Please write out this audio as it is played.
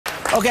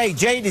Okay,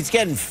 Jade is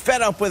getting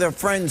fed up with her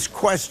friends'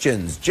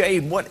 questions.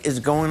 Jade, what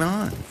is going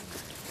on?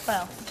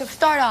 Well, to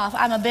start off,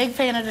 I'm a big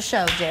fan of the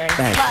show, Jerry.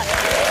 Thanks. But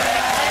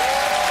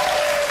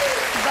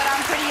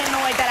I'm pretty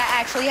annoyed that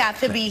I actually have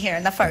to be here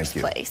in the first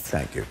place.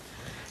 Thank you.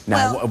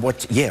 Now, Well,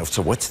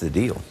 so what's the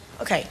deal?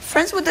 Okay,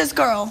 friends with this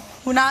girl.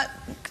 We're not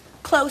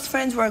close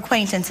friends, we're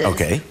acquaintances.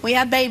 Okay. We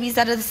have babies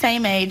that are the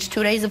same age,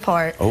 2 days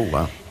apart. Oh,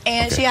 wow.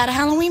 And she had a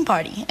Halloween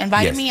party,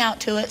 invited me out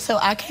to it, so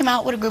I came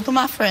out with a group of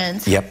my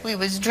friends. Yep. We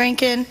was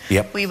drinking.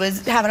 Yep. We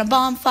was having a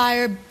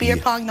bonfire, beer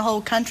pong, the whole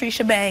country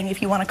shebang,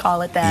 if you want to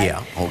call it that.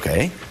 Yeah,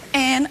 okay.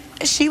 And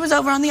she was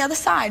over on the other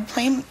side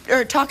playing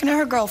or talking to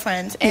her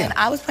girlfriends, and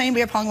I was playing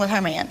beer pong with her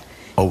man.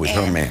 Oh, with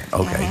her man,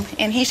 okay.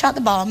 And he shot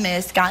the ball,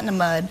 missed, got in the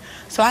mud.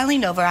 So I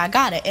leaned over, I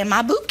got it, and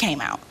my boob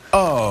came out.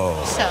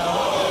 Oh. So.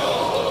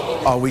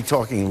 Are we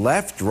talking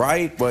left,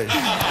 right? What?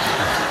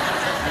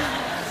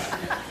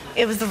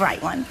 It was the right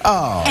one.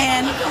 Oh.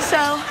 And so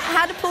I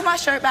had to pull my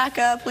shirt back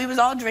up. We was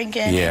all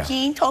drinking. Yeah. And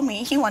he told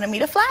me he wanted me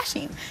to flash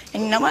him.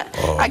 And you know what?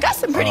 Oh. I got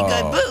some pretty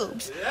good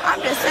boobs.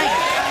 I'm just saying.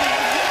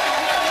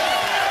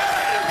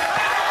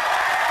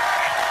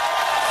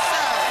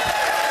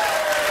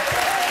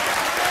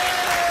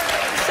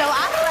 So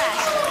I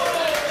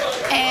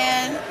flashed him.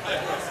 And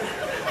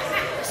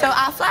so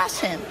I flashed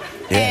him.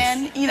 Yes.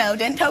 And, you know,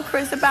 didn't tell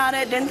Chris about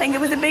it, didn't think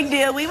it was a big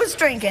deal. We was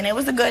drinking. It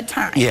was a good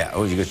time. Yeah, it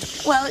was a good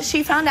time. Well,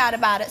 she found out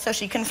about it, so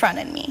she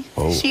confronted me.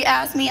 Oh. She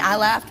asked me, I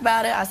laughed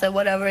about it. I said,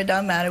 whatever, it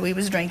doesn't matter. We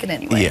was drinking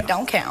anyway. Yeah.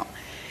 Don't count.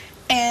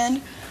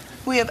 And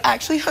we have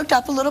actually hooked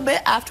up a little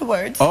bit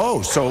afterwards.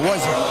 Oh, so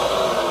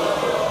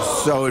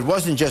it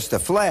wasn't just a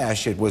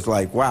flash. It was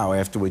like, wow,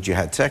 afterwards you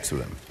had sex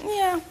with him.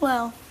 Yeah,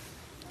 well,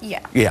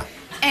 yeah. Yeah.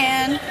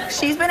 And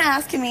she's been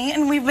asking me,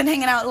 and we've been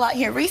hanging out a lot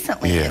here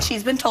recently, Yeah. and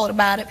she's been told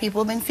about it.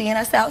 People have been seeing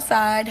us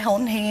outside,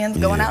 holding hands,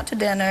 going out to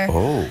dinner.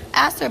 Oh.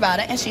 Asked her about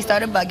it, and she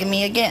started bugging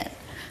me again.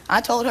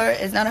 I told her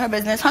it's none of her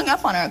business, hung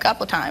up on her a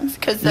couple times.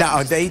 Now,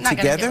 are they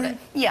together?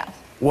 Yeah.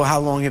 Well, how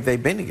long have they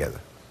been together?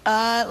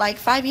 Like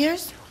 5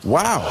 years.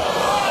 Wow.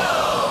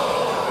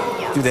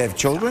 Yeah. Do they have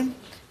children?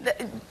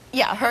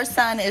 Yeah, her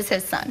son is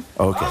his son.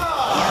 Okay.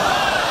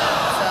 Yeah.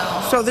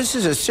 So this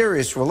is a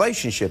serious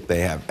relationship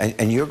they have,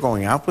 and you're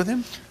going out with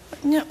him?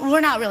 No,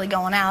 we're not really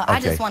going out. I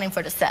Okay. just want him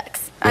for the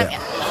sex. Yeah. I mean,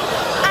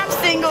 I'm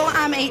single,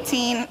 I'm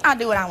 18, I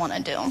do what I want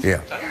to do.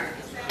 Yeah.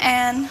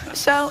 And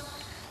so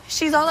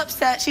she's all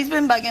upset, she's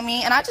been bugging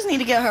me, and I just need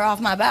to get her off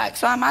my back,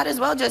 so I might as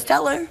well just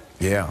tell her.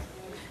 Yeah.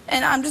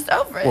 And I'm just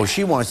over it. Well,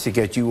 she wants to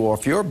get you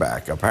off your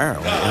back,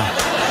 apparently.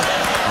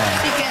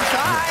 She can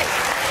try.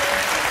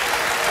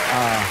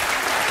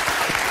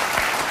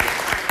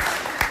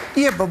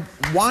 Yeah, but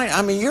why?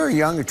 I mean, you're a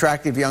young,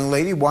 attractive young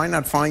lady. Why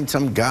not find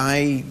some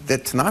guy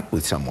that's not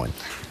with someone?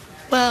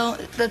 Well,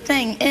 the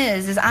thing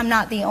is I'm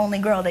not the only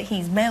girl that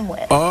he's been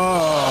with. Oh.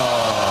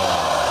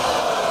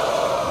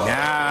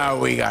 Now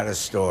we got a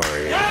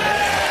story. All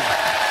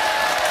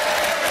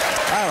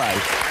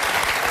right.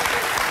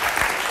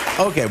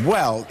 Okay,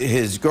 well,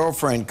 his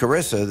girlfriend,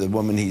 Carissa, the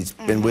woman he's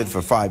been with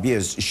for 5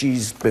 years,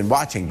 she's been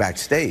watching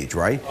backstage,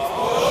 right?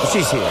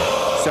 She's here.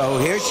 So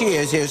here she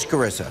is. Here's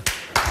Carissa.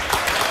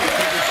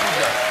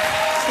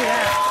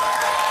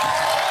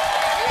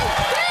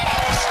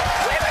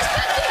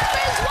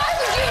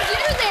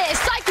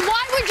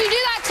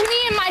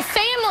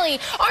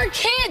 Our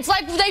kids,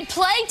 like, they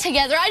play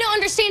together. I don't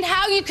understand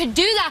how you could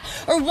do that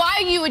or why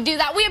you would do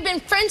that. We have been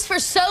friends for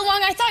so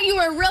long. I thought you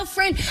were a real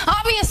friend.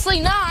 Obviously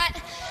not.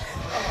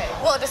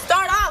 Well, to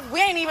start off,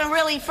 we ain't even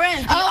really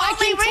friends. I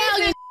can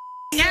tell you.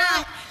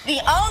 Now, the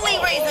only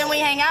reason we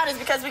hang out is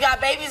because we got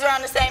babies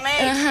around the same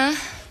age.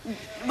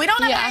 We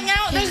don't ever hang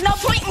out. There's no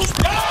point in me.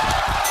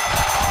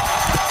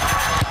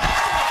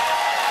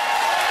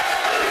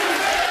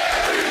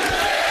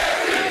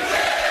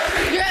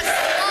 You're a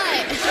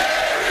slut.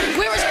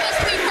 We were supposed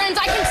to be friends.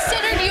 I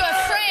considered you a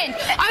friend.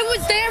 I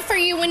was there for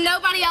you when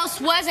nobody else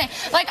wasn't.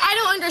 Like, I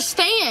don't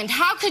understand.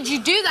 How could you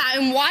do that?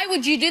 And why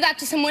would you do that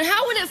to someone?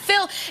 How would it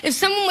feel if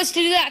someone was to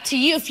do that to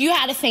you if you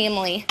had a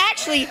family?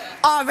 Actually,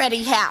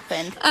 already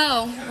happened.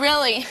 Oh,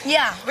 really?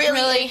 Yeah,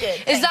 really.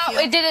 Did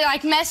it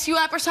like mess you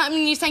up or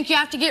something? You think you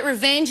have to get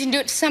revenge and do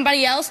it to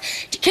somebody else?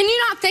 Can you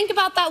not think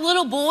about that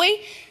little boy?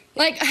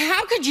 Like,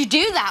 how could you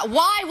do that?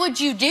 Why would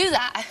you do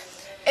that?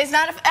 I'm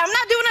not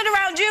doing it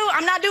around you.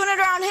 I'm not doing it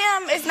around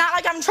him. It's not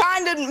like I'm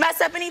trying to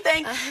mess up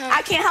anything.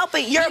 I can't help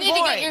it. You're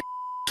boring.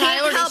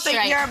 Can't help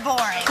it. You're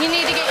boring. You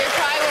need to get your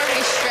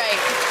priorities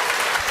straight.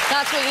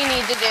 That's what you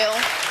need to do.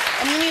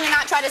 And you need to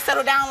not try to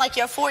settle down like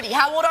you're 40.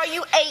 How old are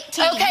you?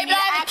 18. Okay, but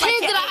I have a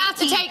kid that I have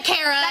to take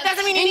care of. That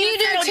doesn't mean you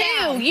need to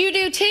settle down. You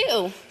do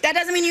too. That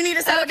doesn't mean you need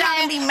to settle down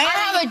and be married.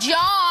 I have a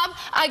job.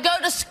 I go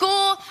to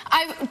school.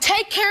 I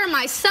take care of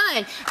my son.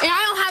 And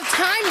I don't have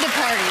time to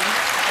party.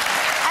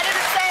 I do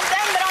the same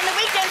thing, but on the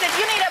weekends, if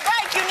you need a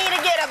break, you need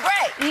to get a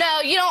break.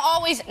 No, you don't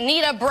always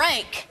need a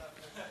break.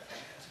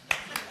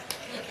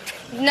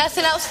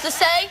 Nothing else to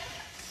say?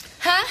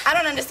 Huh? I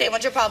don't understand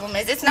what your problem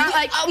is. It's not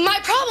like... my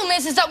problem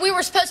is that we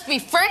were supposed to be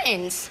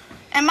friends.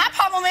 And my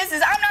problem is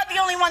I'm not the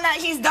only one that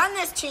he's done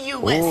this to you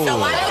with. So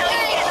why don't you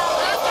get it all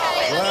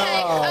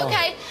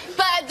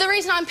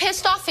I'm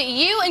pissed off at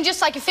you, and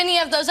just like if any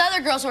of those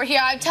other girls were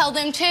here, I'd tell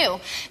them too.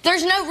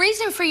 There's no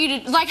reason for you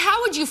to, like, how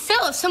would you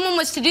feel if someone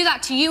was to do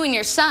that to you and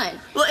your son?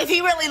 Well, if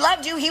he really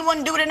loved you, he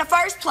wouldn't do it in the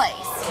first place.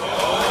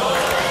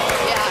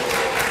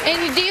 Yeah.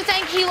 And do you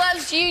think he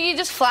loves you? You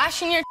just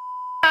flashing your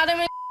at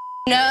him and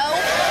no?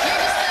 You're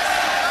just a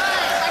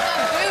slut, like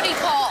a booty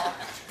call.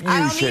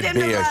 You should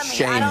be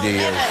ashamed of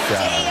yourself.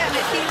 Damn,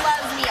 if he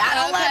loves me. I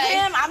don't love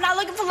him. I'm not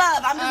looking for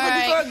love. I'm just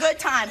looking for a good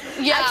time.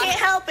 Yeah. I can't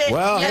help it.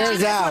 Well,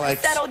 here's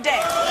Alex. Settle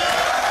down.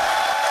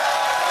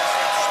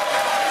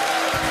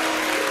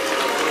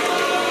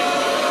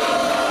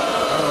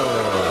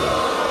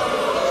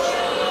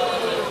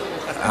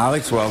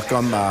 Alex,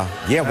 welcome.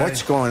 Yeah,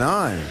 what's going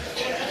on?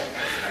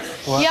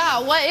 What? Yeah,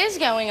 what is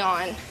going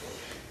on?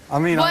 I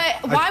mean,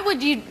 why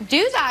would you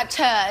do that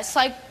to us?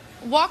 Like,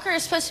 Walker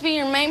is supposed to be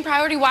your main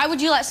priority. Why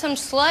would you let some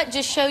slut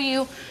just show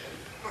you?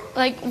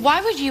 Like,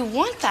 why would you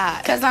want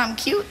that? Because I'm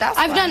cute. That's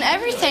I've done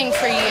everything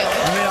for you. I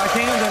mean, I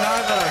can't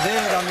deny that I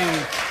did.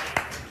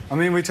 I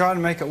mean, we tried to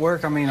make it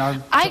work. I mean,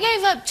 I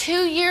gave up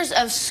 2 years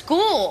of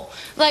school.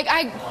 Like,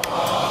 I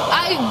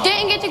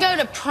didn't get to go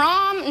to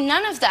prom,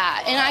 none of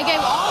that, and I gave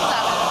all of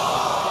that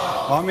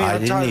up. Well, I mean, I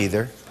didn't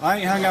either. I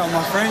ain't hung out with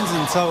my friends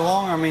in so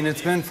long. I mean,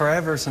 it's been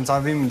forever since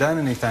I've even done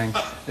anything.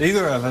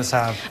 Either of us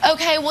have.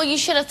 Okay, well, you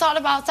should have thought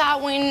about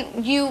that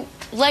when you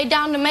laid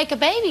down to make a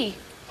baby.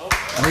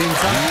 I mean,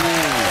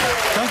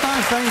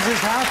 sometimes things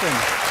just happen.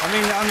 I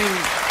mean,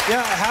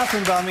 yeah, it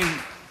happened, but I mean,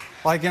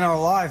 like in our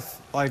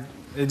life, like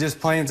it just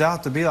plans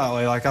out to be that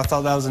way. Like I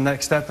thought that was the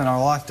next step in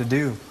our life to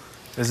do,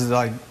 is to,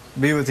 like,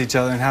 be with each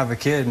other and have a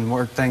kid and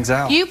work things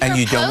out. And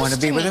you don't want to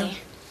be with her?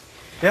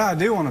 Yeah, I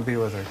do want to be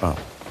with her. Oh.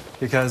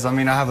 Because, I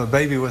mean, I have a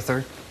baby with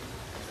her.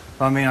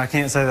 I mean, I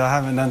can't say that I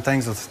haven't done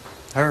things with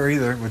her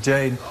either, with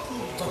Jaide.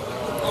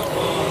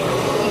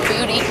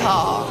 Booty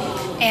call.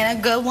 And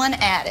a good one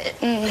at it.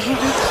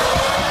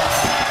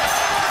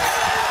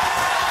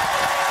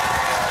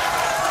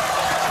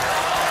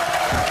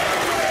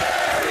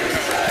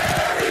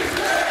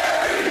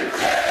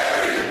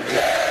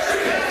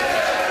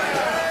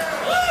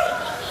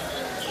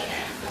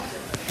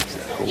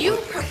 You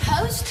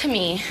proposed to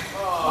me.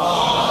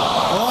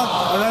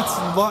 Well, that's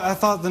what I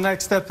thought the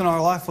next step in our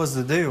life was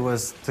to do,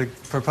 was to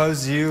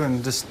propose to you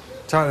and just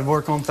try to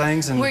work on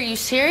things. And were you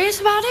serious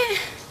about it?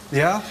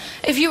 Yeah.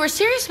 If you were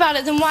serious about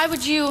it, then why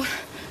would you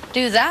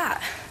do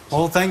that?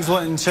 Well, things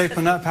wasn't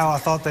shaping up how I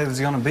thought they was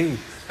going to be.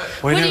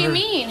 What do you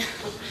mean?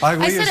 Like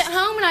I sit at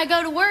home and I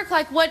go to work.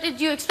 Like, what did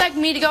you expect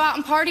me to go out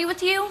and party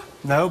with you?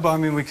 No, but I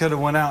mean, we could have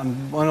went out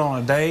and went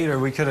on a date, or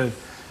we could have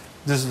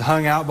just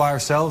hung out by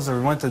ourselves,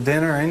 or went to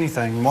dinner, or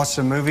anything, watched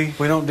a movie.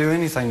 We don't do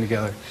anything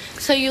together.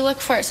 So you look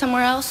for it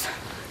somewhere else?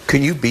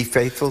 Can you be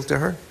faithful to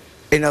her?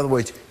 In other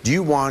words, do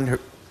you want her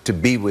to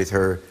be with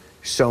her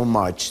so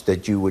much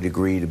that you would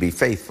agree to be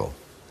faithful?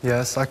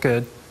 Yes, I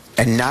could.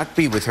 And not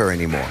be with her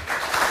anymore?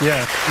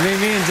 Yeah. Me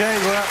and Jay,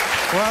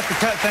 we'll have to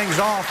cut things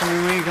off. I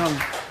mean, we ain't gonna,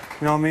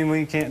 you know what I mean?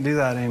 We can't do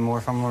that anymore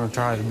if I'm gonna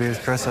try to be with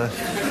Carissa.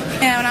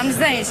 Yeah, what I'm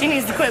saying, she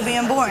needs to quit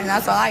being boring.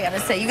 That's all I gotta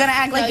say. You're gonna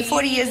act like you're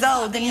 40 years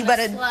old, then you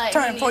better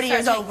turn 40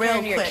 years old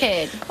real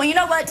quick. Well, you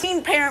know what?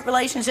 Teen-parent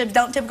relationships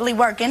don't typically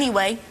work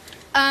anyway.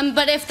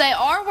 But if they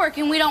are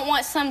working, we don't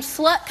want some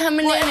slut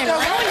coming in and ruining it.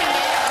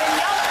 Then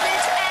your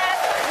bitch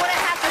ass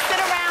wouldn't have to sit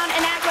around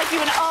and act like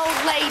you're an old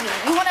lady.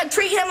 You want to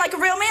treat him like a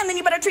real man, then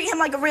you better treat him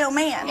like a real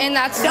man. And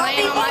that's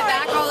laying on my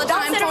back all the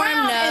time for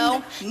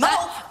him? No.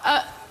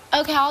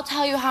 Okay, I'll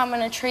tell you how I'm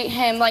going to treat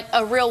him like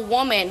a real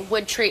woman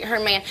would treat her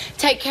man.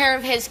 Take care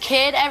of his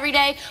kid every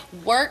day,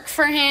 work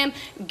for him,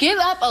 give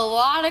up a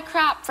lot of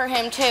crap for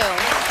him, too. I've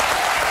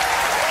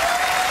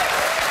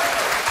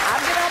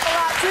given up a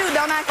lot, too.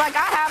 Don't act like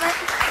I haven't.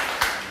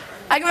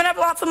 I've given up a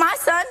lot for my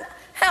son.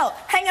 Hell,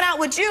 hanging out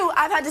with you,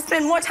 I've had to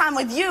spend more time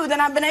with you than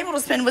I've been able to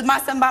spend with my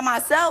son by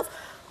myself.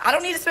 I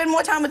don't need to spend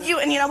more time with you,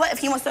 and you know what? If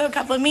he wants to hook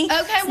up with me,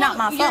 it's not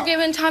my fault. You're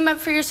giving time up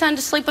for your son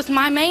to sleep with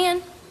my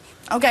man.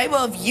 Okay,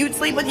 well, if you'd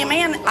sleep with your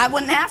man, I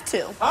wouldn't have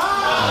to.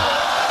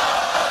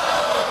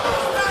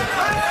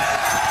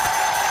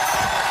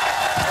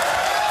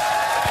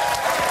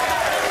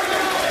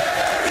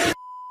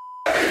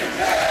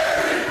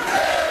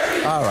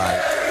 All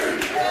right.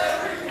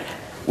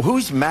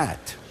 Who's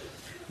Matt?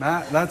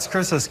 Matt, that's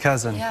Chris's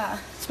cousin. Yeah,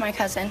 it's my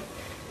cousin.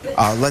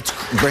 Let's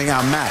bring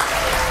out Matt.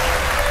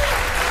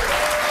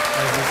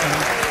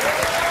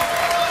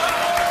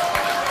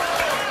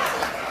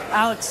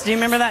 Alex, do you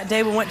remember that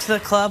day we went to the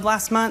club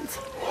last month?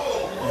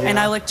 Yeah. And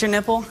I licked your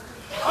nipple? What?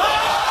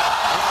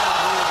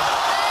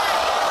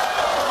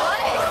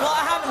 Well,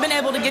 I haven't been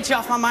able to get you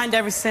off my mind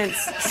ever since,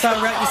 so I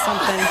wrote you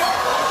something.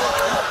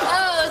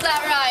 Oh, is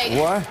that right?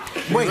 What?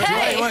 Wait,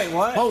 wait,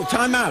 what? Oh,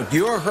 time out.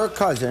 You're her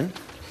cousin.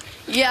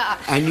 Yeah.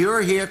 And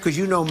you're here because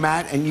you know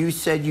Matt, and you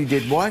said you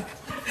did what?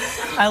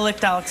 I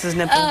licked Alex's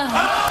nipple. Okay.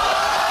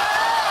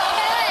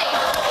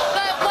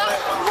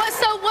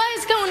 But what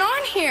is going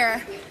on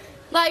here?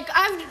 Like,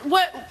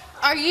 what,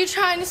 are you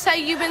trying to say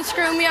you've been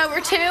screwing me over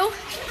too?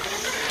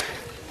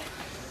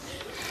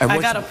 I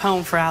got a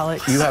poem for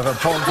Alex. You have a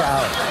poem for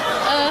Alex?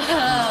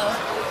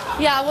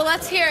 Yeah, well,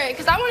 let's hear it,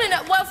 because I want to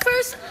know. Well,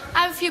 first,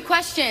 I have a few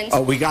questions.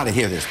 Oh, we got to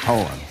hear this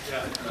poem.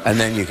 And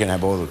then you can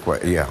have all the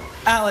questions. Yeah.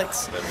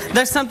 Alex,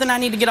 there's something I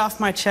need to get off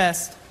my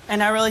chest,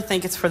 and I really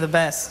think it's for the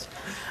best.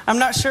 I'm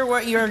not sure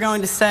what you're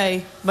going to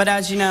say, but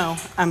as you know,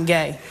 I'm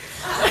gay.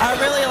 I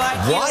really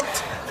like you.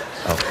 What?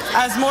 Oh.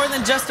 As more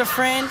than just a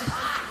friend,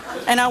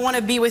 and I want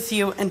to be with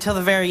you until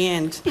the very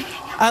end.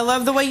 I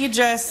love the way you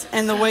dress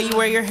and the way you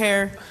wear your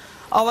hair.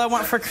 All I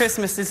want for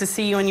Christmas is to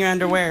see you in your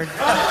underwear.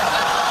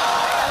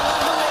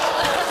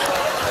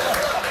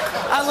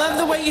 I love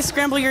the way you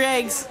scramble your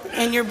eggs,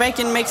 and your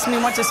bacon makes me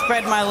want to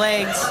spread my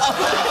legs.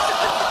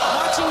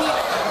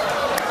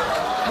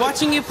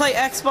 Watching you play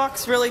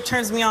Xbox really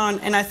turns me on,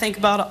 and I think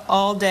about it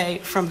all day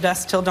from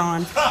dusk till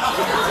dawn.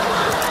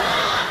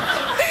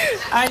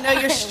 I know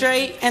you're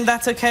straight, and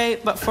that's okay,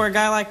 but for a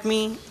guy like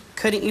me,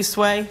 couldn't you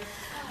sway?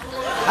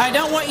 I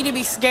don't want you to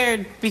be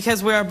scared,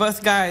 because we are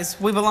both guys.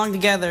 We belong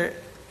together,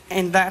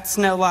 and that's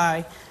no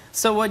lie.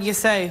 So what do you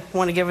say?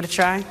 Want to give it a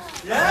try?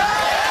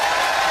 Yeah!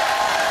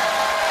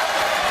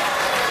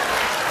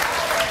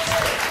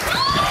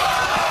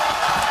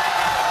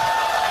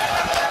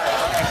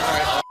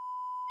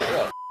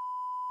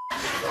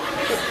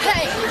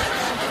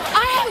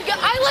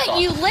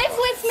 You live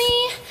with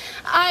me.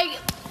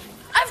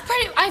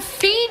 I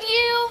feed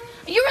you.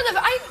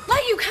 I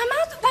let you come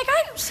out. Like,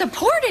 I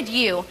supported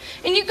you,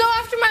 and you go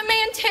after my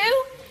man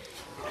too.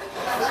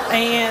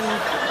 And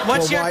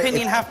what's your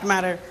opinion have to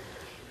matter?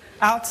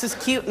 Alex is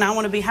cute, and I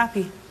want to be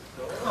happy.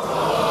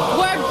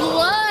 We're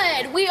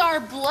blood. We are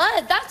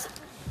blood. That's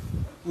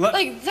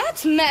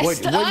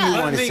messed up. What do you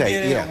want to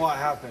say? Yeah. What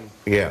happened?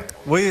 Yeah.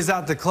 We was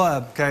at the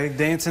club, okay,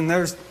 dancing.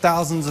 There's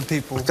thousands of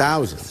people.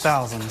 Thousands.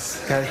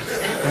 Thousands, okay.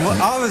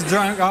 And I was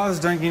drunk. I was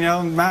drinking, you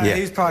know. Matt, yeah.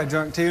 He's probably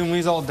drunk too, and we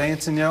was all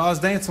dancing, you know. I was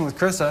dancing with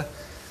Carissa.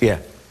 Yeah.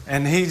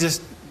 And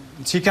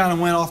she kind of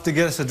went off to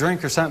get us a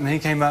drink or something. He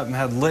came up and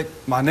had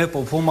licked my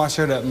nipple, pulled my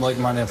shirt up and licked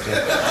my nipple.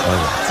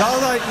 Oh. So I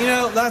was like, you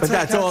know, But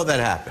that's all that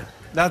happened.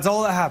 That's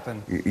all that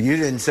happened. You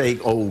didn't say,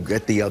 oh,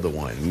 get the other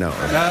one. No.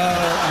 No.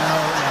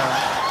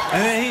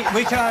 And then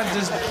we kind of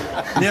just,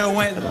 you know,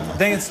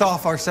 danced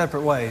off our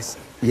separate ways.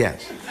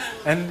 Yes.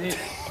 And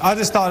I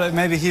just thought that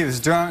maybe he was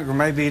drunk, or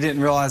maybe he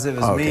didn't realize it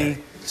was me.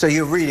 So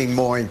you're reading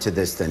more into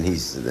this than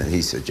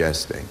he's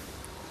suggesting.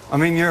 I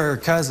mean, you're her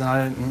cousin.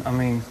 I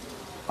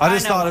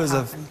just thought it was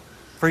a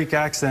freak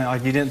accident.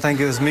 Like, you didn't think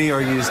it was me, or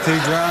you was too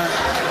drunk.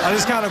 I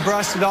just kind of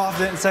brushed it off,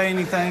 didn't say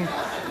anything.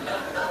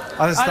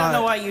 I don't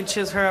know why you'd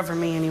choose her over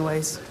me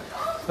anyways.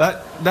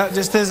 That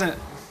just isn't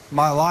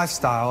my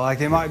lifestyle.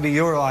 Like, it might be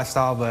your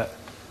lifestyle, but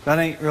that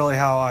ain't really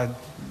how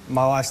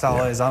my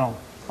lifestyle is. I'm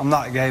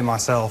not gay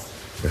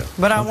myself. Yeah.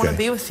 But I want to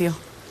be with you.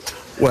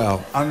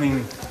 Well, I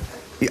mean,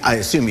 I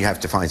assume you have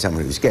to find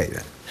someone who's gay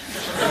then.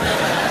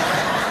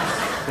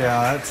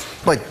 Yeah, that's...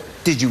 But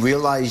did you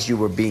realize you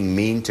were being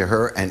mean to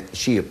her? And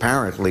she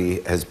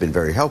apparently has been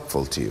very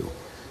helpful to you.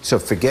 So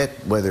forget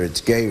whether it's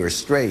gay or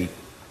straight.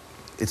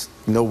 It's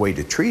no way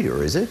to treat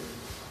her, is it?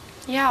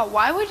 Yeah,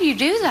 why would you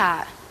do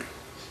that?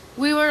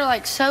 We were,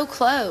 like, so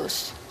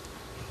close.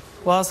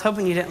 Well, I was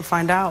hoping you didn't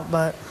find out,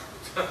 but...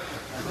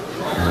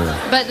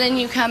 But then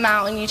you come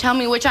out and you tell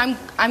me, which I'm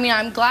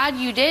glad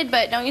you did,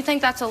 but don't you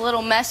think that's a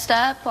little messed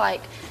up?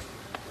 Like,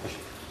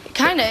 it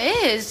kind of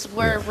is.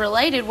 We're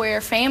related. We're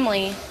a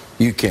family.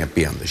 You can't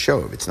be on the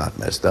show if it's not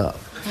messed up.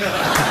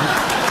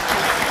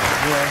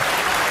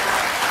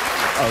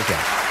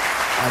 Okay.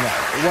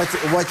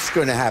 What's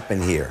going to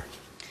happen here?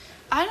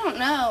 I don't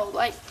know.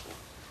 Like,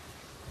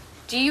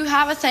 do you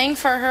have a thing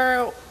for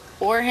her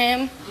or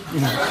him?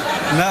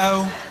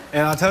 No.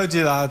 And I told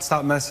you that I'd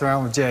stop messing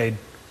around with Jaide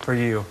for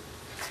you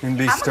and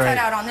be straight. I'm going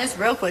to cut out on this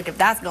real quick if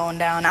that's going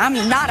down. I'm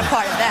not a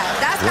part of that.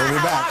 That's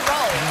not how I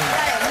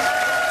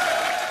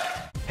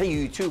roll. Hey,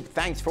 YouTube,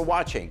 thanks for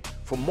watching.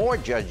 For more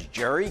Judge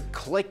Jerry,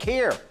 click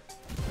here.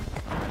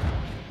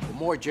 For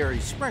more Jerry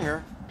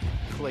Springer,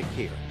 click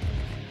here.